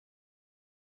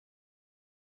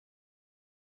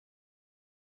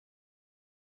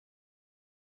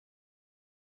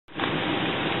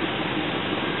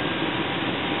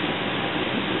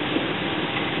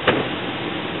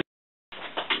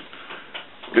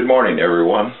Good morning,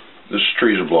 everyone. This is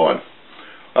Trees a Blowing.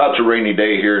 It's a rainy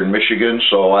day here in Michigan,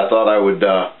 so I thought I would do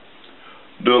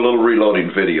a little reloading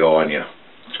video on you.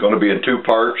 It's going to be in two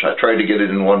parts. I tried to get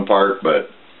it in one part, but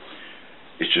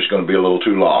it's just going to be a little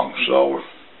too long, so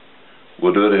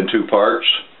we'll do it in two parts.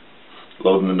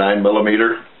 Loading the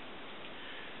 9mm.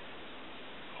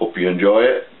 Hope you enjoy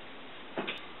it.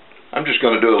 I'm just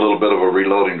going to do a little bit of a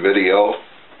reloading video.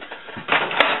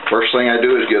 First thing I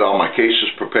do is get all my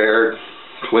cases prepared,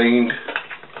 cleaned,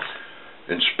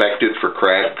 inspected for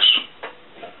cracks,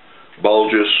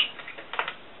 bulges,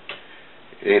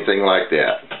 anything like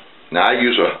that. Now I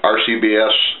use a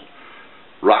RCBS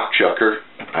rock chucker.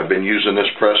 I've been using this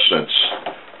press since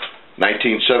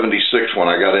 1976 when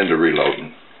I got into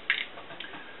reloading.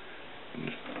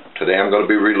 Today I'm going to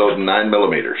be reloading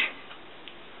 9mm.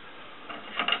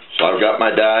 So I've got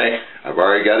my die. I've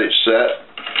already got it set.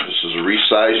 This is a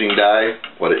resizing die.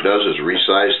 What it does is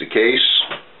resize the case,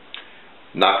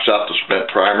 knocks out the spent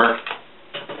primer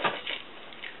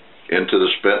into the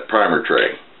spent primer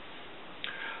tray.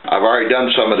 I've already done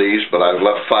some of these, but I've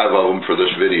left 5 of them for this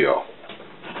video.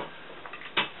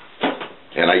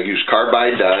 And I use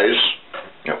carbide dies.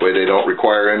 That way they don't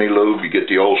require any lube. You get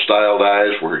the old style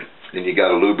dies where then you got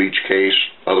to lube each case.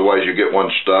 Otherwise you get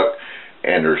one stuck.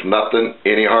 And there's nothing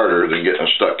any harder than getting a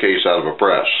stuck case out of a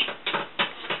press.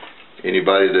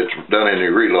 Anybody that's done any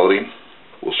reloading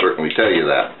will certainly tell you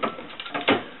that.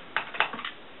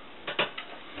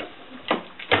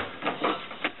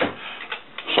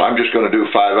 So I'm just going to do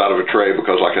 5 out of a tray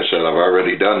because, like I said, I've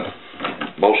already done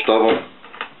most of them.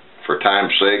 For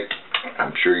time's sake,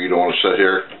 I'm sure you don't want to sit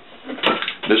here.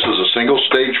 This is a single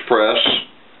stage press.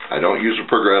 I don't use a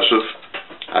progressive.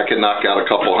 I can knock out a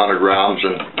couple hundred rounds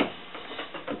in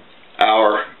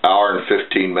hour and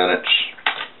 15 minutes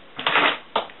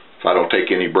if I don't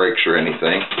take any breaks or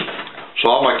anything. So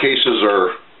all my cases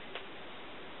are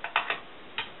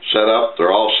set up,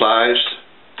 they're all sized.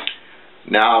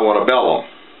 Now I want to bell them.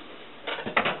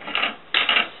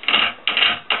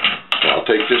 So I'll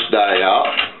take this die out.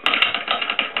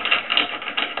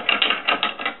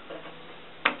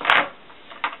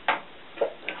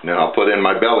 And then I'll put in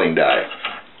my belling die.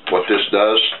 What this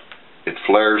does, it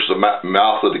flares the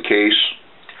mouth of the case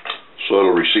so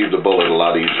it'll receive the bullet a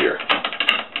lot easier.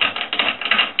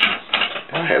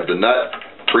 I have the nut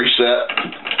preset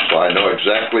so I know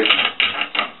exactly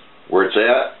where it's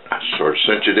at. I sort of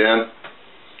cinch it in.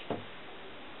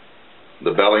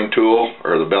 The belling tool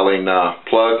or the belling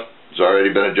plug has already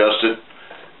been adjusted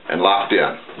and locked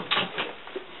in.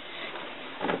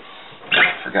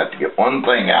 I forgot to get one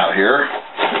thing out here.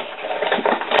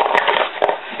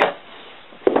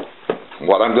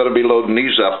 What I'm going to be loading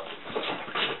these up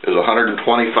is a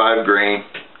 125 grain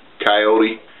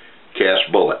Coyote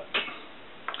cast bullet.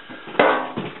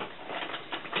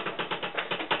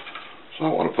 So I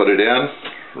want to put it in,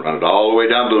 run it all the way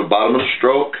down to the bottom of the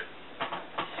stroke,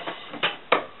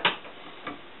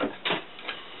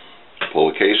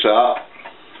 pull the case out,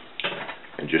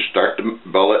 and just start the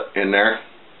bullet in there.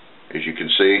 As you can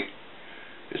see,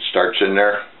 it starts in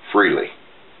there freely.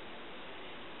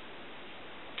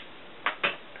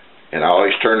 And I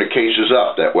always turn the cases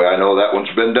up, that way I know that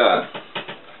one's been done.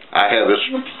 I have this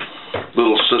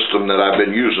little system that I've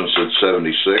been using since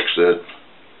 '76 that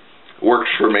works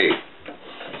for me.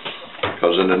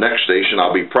 Because in the next station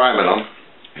I'll be priming them,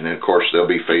 and then of course they'll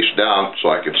be face down so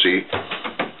I can see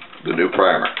the new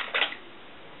primer.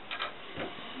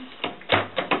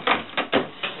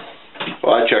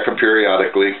 Well, I check them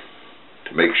periodically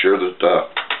to make sure that the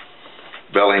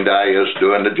belling die is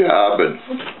doing the job, and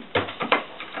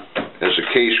as the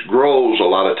case grows, a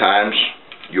lot of times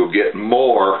you'll get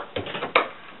more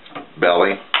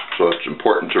belling, so it's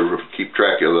important to keep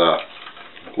track of the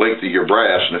length of your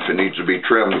brass, and if it needs to be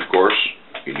trimmed, of course,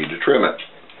 you need to trim it.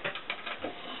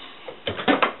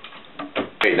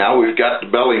 Okay, now we've got the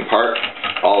belling part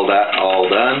all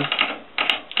done.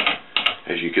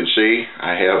 As you can see,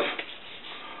 I have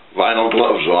vinyl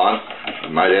gloves on. You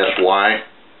might ask why.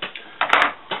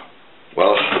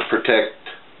 Well, it's to protect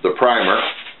the primer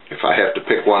if I have to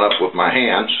pick one up with my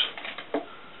hands,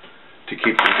 to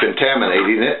keep from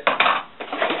contaminating it,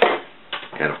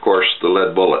 and of course the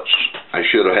lead bullets. I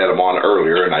should have had them on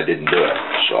earlier and I didn't do it,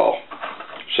 so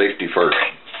safety first.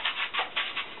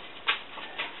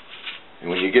 And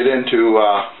when you get into,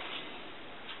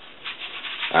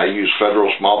 I use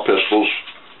Federal small pistols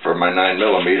for my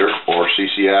 9mm or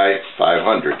CCI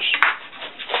 500s.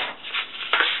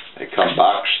 They come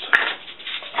boxed,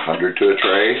 100 to a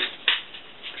tray.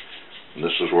 And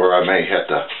this is where I may have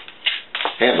to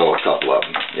handle a couple of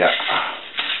them. Yeah.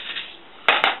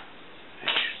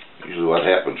 Usually what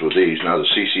happens with these, now the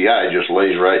CCI just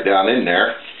lays right down in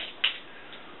there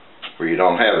where you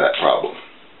don't have that problem.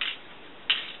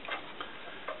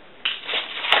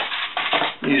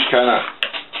 You just kind of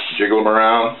jiggle them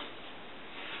around.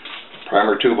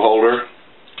 Primer tube holder,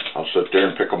 I'll sit there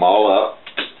and pick them all up.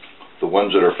 The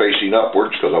ones that are facing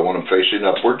upwards, because I want them facing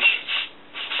upwards.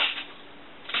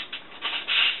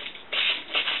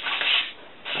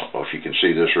 I don't know if you can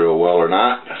see this real well or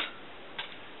not.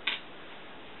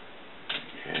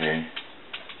 Okay.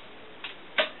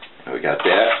 Now we got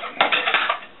that.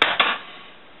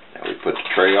 Now we put the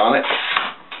tray on it,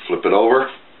 flip it over.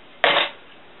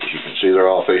 As you can see, they're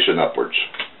all facing upwards.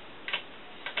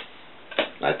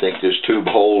 I think this tube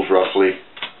holds roughly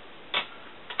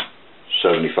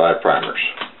 75 primers,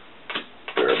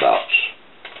 thereabouts.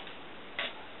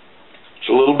 It's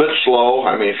a little bit slow.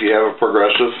 I mean, if you have a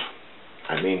progressive,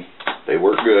 I mean, they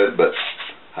work good, but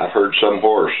I've heard some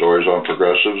horror stories on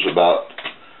progressives about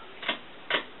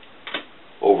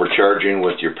overcharging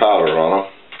with your powder on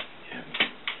them.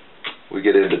 We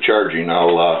get into charging,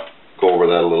 I'll go over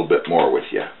that a little bit more with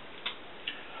you.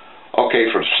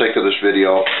 Okay, for the sake of this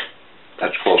video,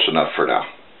 that's close enough for now.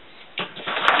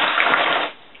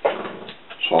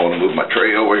 So I'm going to move my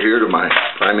tray over here to my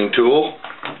priming tool.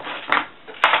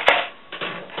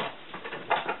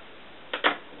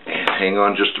 And hang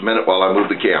on just a minute while I move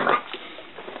the camera.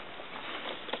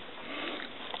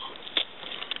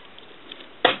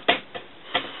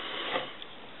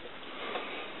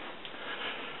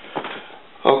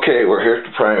 Okay, we're here at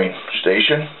the priming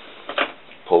station.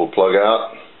 Pull the plug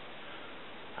out.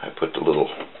 I put the little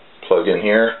plug in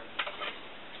here.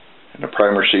 And the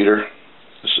primer seater.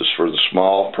 This is for the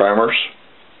small primers.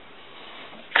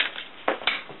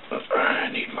 I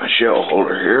need my shell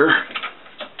holder here.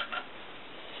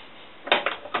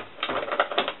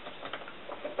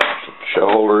 Put the shell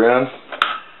holder in.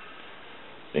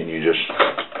 Then you just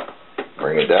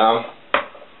bring it down.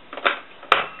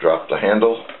 Drop the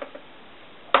handle.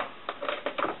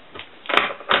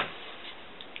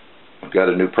 We've got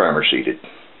a new primer seated.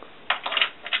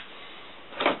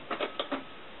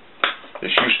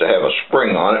 This used to have a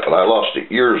spring on it, but I lost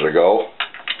it years ago,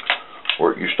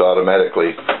 where it used to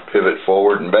automatically pivot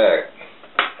forward and back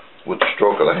with the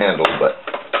stroke of the handle, but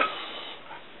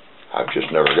I've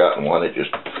just never gotten one. It just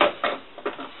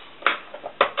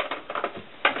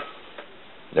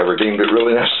never deemed it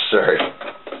really necessary.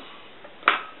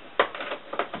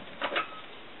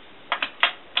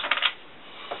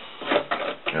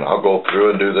 And I'll go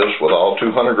through and do this with all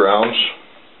 200 rounds.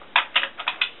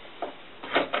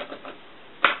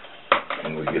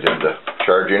 And we get into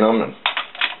charging them and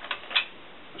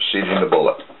seating the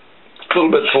bullet. It's a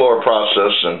little bit slower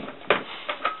process than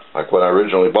like when I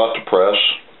originally bought the press.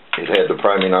 It had the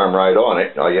priming arm right on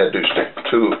it. All you had to do is stick the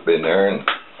tube in there and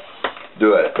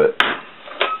do it. But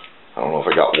I don't know if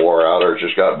it got wore out or it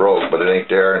just got broke, but it ain't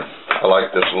there. And I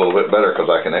like this a little bit better because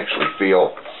I can actually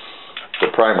feel the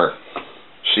primer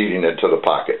seating into the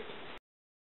pocket.